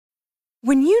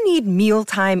When you need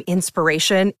mealtime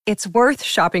inspiration, it's worth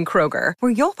shopping Kroger,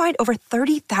 where you'll find over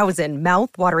 30,000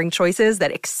 mouth-watering choices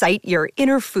that excite your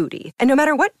inner foodie. And no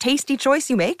matter what tasty choice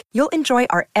you make, you'll enjoy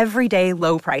our everyday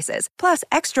low prices, plus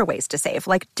extra ways to save,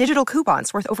 like digital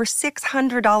coupons worth over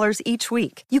 $600 each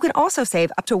week. You can also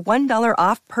save up to $1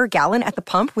 off per gallon at the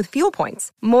pump with fuel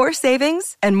points. More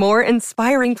savings and more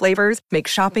inspiring flavors make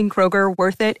shopping Kroger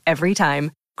worth it every time.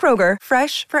 Kroger,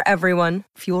 fresh for everyone.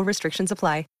 Fuel restrictions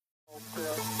apply.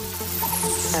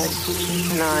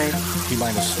 9.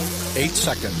 T-minus 8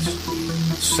 seconds.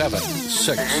 7,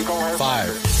 6,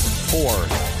 5, 4,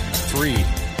 3,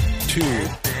 2,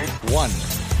 1.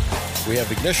 We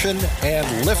have ignition and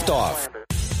liftoff.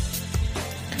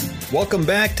 Welcome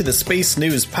back to the Space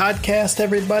News Podcast,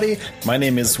 everybody. My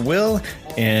name is Will,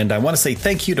 and I want to say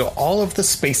thank you to all of the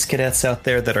space cadets out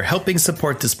there that are helping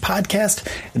support this podcast.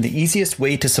 And the easiest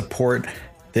way to support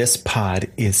this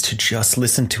pod is to just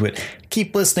listen to it.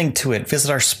 Keep listening to it. Visit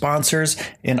our sponsors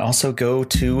and also go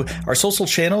to our social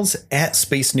channels at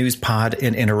Space News Pod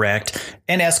and interact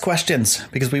and ask questions,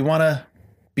 because we want to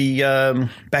be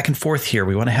back and forth here.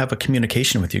 We want to have a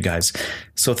communication with you guys.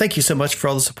 So thank you so much for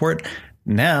all the support.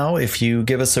 Now, if you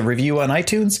give us a review on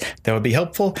iTunes, that would be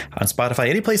helpful. On Spotify,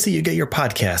 any place that you get your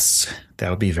podcasts, that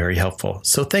would be very helpful.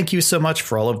 So thank you so much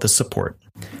for all of the support.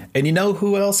 And you know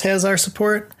who else has our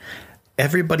support?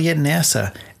 Everybody at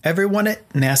NASA, everyone at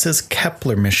NASA's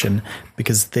Kepler mission,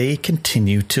 because they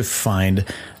continue to find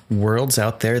worlds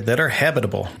out there that are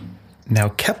habitable. Now,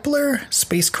 Kepler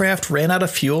spacecraft ran out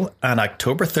of fuel on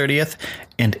October 30th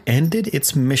and ended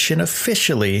its mission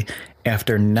officially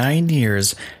after 9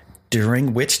 years,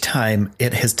 during which time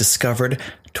it has discovered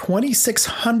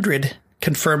 2,600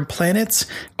 confirmed planets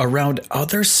around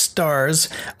other stars,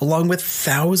 along with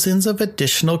thousands of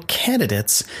additional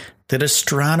candidates that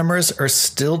astronomers are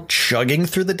still chugging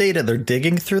through the data. They're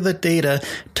digging through the data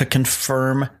to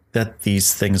confirm that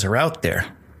these things are out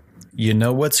there. You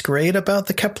know what's great about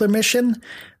the Kepler mission?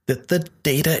 That the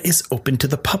data is open to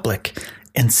the public,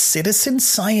 and citizen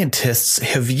scientists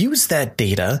have used that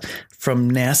data from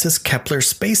NASA's Kepler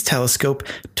Space Telescope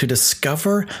to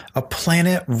discover a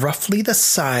planet roughly the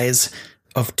size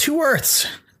of 2 Earths,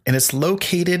 and it's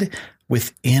located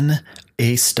within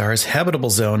a star's habitable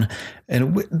zone.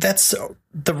 And that's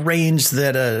the range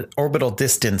that an orbital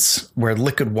distance where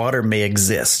liquid water may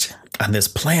exist on this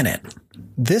planet.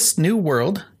 This new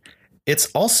world, it's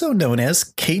also known as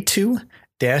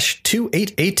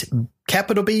K2-288,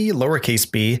 capital B,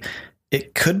 lowercase b.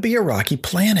 It could be a rocky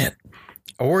planet,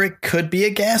 or it could be a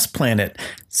gas planet,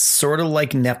 sort of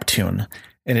like Neptune.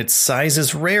 And its size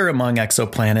is rare among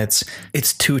exoplanets.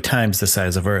 It's 2 times the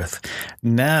size of Earth.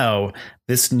 Now,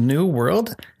 this new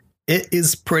world, it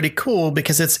is pretty cool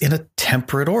because it's in a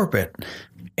temperate orbit.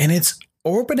 And it's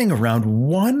orbiting around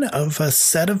one of a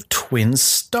set of twin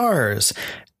stars.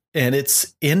 And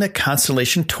it's in the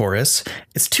constellation Taurus.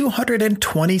 It's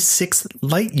 226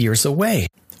 light years away.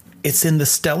 It's in the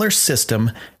stellar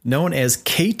system known as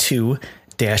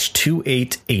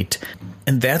K2-288.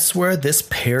 And that's where this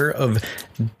pair of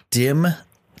dim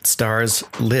stars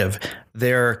live.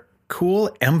 They're cool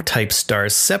M-type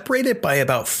stars separated by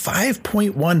about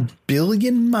 5.1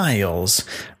 billion miles,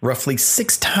 roughly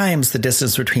 6 times the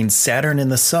distance between Saturn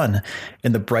and the Sun.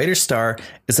 And the brighter star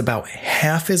is about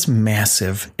half as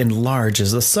massive and large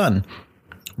as the Sun,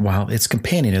 while its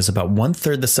companion is about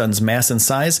 1/3 the Sun's mass and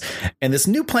size. And this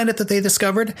new planet that they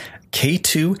discovered,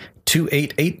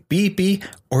 K2-288b,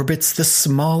 orbits the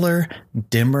smaller,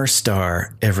 dimmer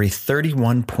star every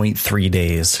 31.3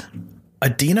 days.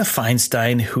 Adina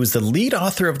Feinstein, who's the lead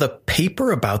author of the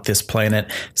paper about this planet,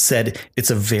 said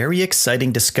it's a very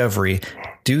exciting discovery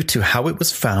due to how it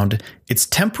was found, its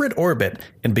temperate orbit,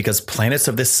 and because planets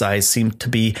of this size seem to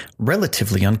be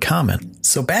relatively uncommon.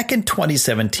 So back in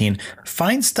 2017,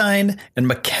 Feinstein and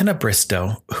McKenna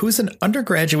Bristow, who's an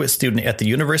undergraduate student at the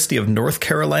University of North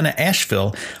Carolina,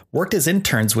 Asheville, worked as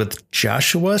interns with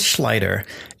Joshua Schleider,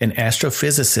 an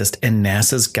astrophysicist in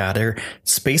NASA's Goddard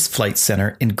Space Flight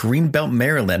Center in Greenbelt,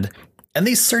 Maryland. And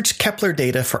they searched Kepler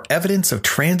data for evidence of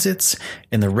transits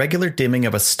and the regular dimming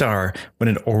of a star when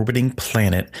an orbiting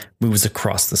planet moves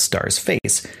across the star's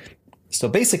face. So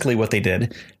basically what they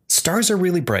did, stars are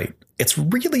really bright. It's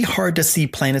really hard to see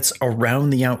planets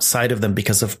around the outside of them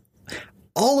because of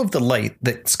all of the light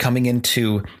that's coming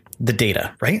into the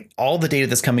data, right? All the data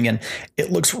that's coming in,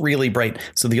 it looks really bright.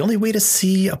 So the only way to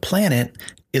see a planet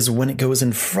is when it goes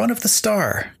in front of the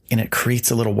star and it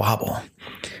creates a little wobble.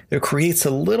 It creates a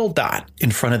little dot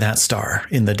in front of that star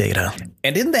in the data.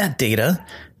 And in that data,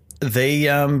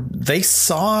 they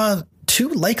saw 2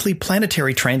 likely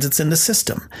planetary transits in the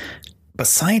system. but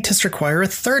scientists require a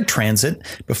third transit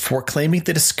before claiming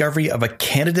the discovery of a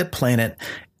candidate planet,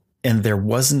 and there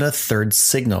wasn't a third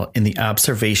signal in the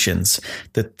observations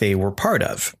that they were part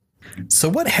of. So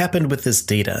what happened with this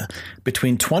data?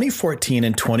 Between 2014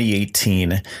 and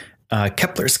 2018,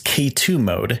 Kepler's K2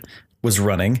 mode was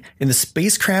running, and the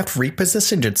spacecraft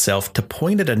repositioned itself to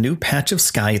point at a new patch of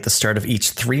sky at the start of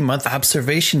each 3-month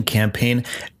observation campaign,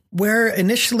 where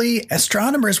initially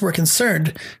astronomers were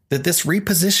concerned that this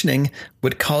repositioning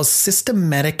would cause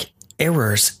systematic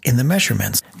errors in the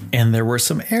measurements. And there were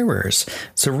some errors.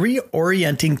 So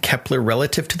reorienting Kepler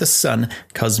relative to the sun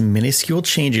caused minuscule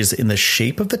changes in the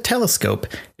shape of the telescope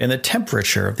and the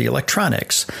temperature of the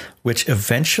electronics, which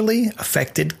eventually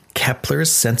affected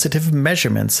Kepler's sensitive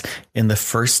measurements in the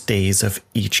first days of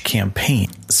each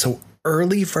campaign. So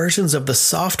early versions of the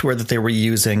software that they were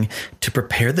using to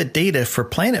prepare the data for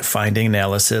planet finding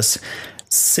analysis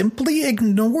simply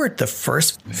ignored the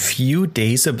first few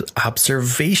days of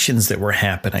observations that were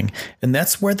happening. And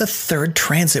that's where the third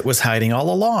transit was hiding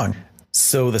all along.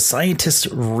 So the scientists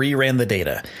reran the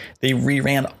data. They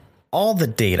reran all the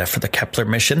data for the Kepler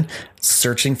mission,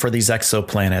 searching for these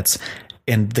exoplanets,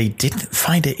 and they didn't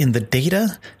find it in the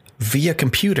data via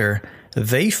computer.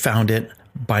 They found it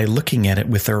by looking at it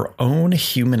with their own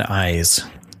human eyes.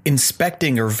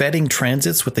 Inspecting or vetting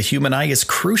transits with the human eye is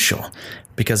crucial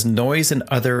because noise and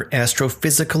other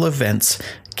astrophysical events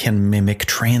can mimic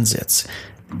transits.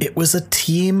 It was a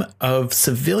team of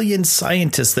civilian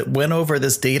scientists that went over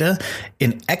this data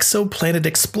in Exoplanet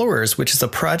Explorers, which is a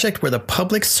project where the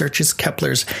public searches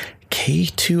Kepler's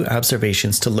K2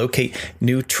 observations to locate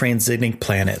new transiting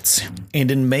planets.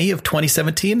 And in May of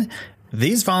 2017,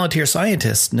 these volunteer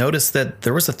scientists noticed that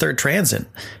there was a third transit,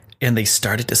 and they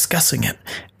started discussing it.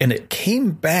 And it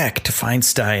came back to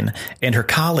Feinstein and her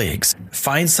colleagues.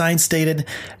 Feinstein stated,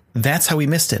 "That's how we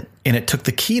missed it. And it took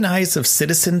the keen eyes of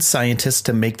citizen scientists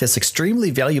to make this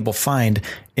extremely valuable find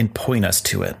and point us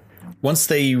to it." Once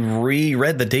they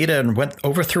reread the data and went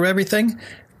over through everything,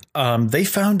 they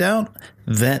found out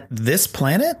that this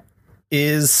planet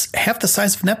is half the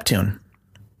size of Neptune.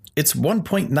 It's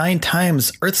 1.9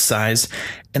 times Earth size,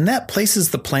 and that places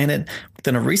the planet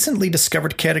within a recently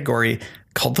discovered category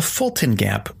called the Fulton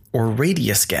Gap, or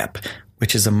Radius Gap,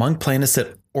 which is among planets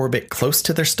that orbit close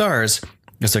to their stars.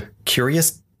 There's a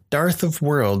curious dearth of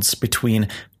worlds between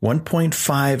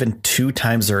 1.5 and 2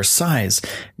 times Earth size.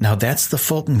 Now that's the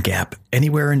Fulton Gap,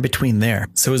 anywhere in between there.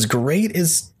 So as great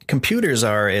as computers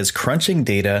are as crunching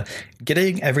data,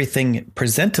 getting everything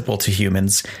presentable to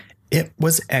humans, it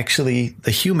was actually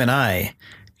the human eye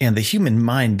and the human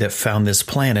mind that found this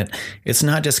planet. It's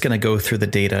not just going to go through the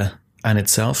data on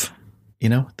itself. You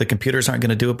know, the computers aren't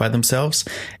going to do it by themselves.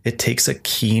 It takes a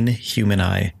keen human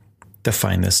eye to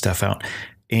find this stuff out.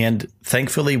 And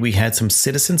thankfully, we had some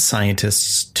citizen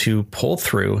scientists to pull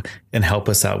through and help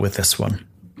us out with this one.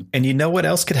 And you know what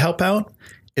else could help out?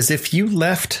 Is if you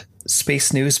left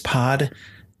Space News Pod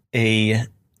a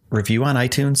review on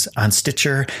iTunes, on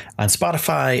Stitcher, on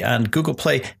Spotify, on Google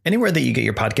Play, anywhere that you get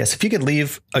your podcast. If you could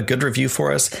leave a good review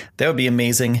for us, that would be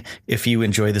amazing if you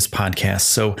enjoy this podcast.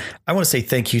 So I want to say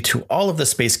thank you to all of the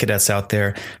Space Cadets out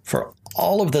there for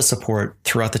all of the support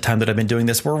throughout the time that I've been doing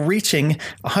this. We're reaching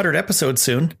 100 episodes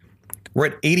soon. We're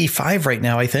at 85 right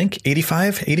now, I think.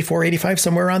 85, 84, 85,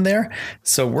 somewhere on there.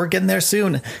 So we're getting there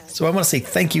soon. So I want to say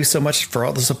thank you so much for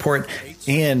all the support.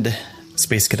 And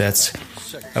Space Cadets,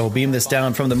 I will beam this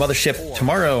down from the mothership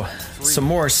tomorrow. Some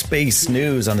more space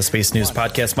news on the Space News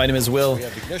Podcast. My name is Will,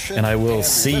 and I will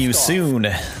see you soon.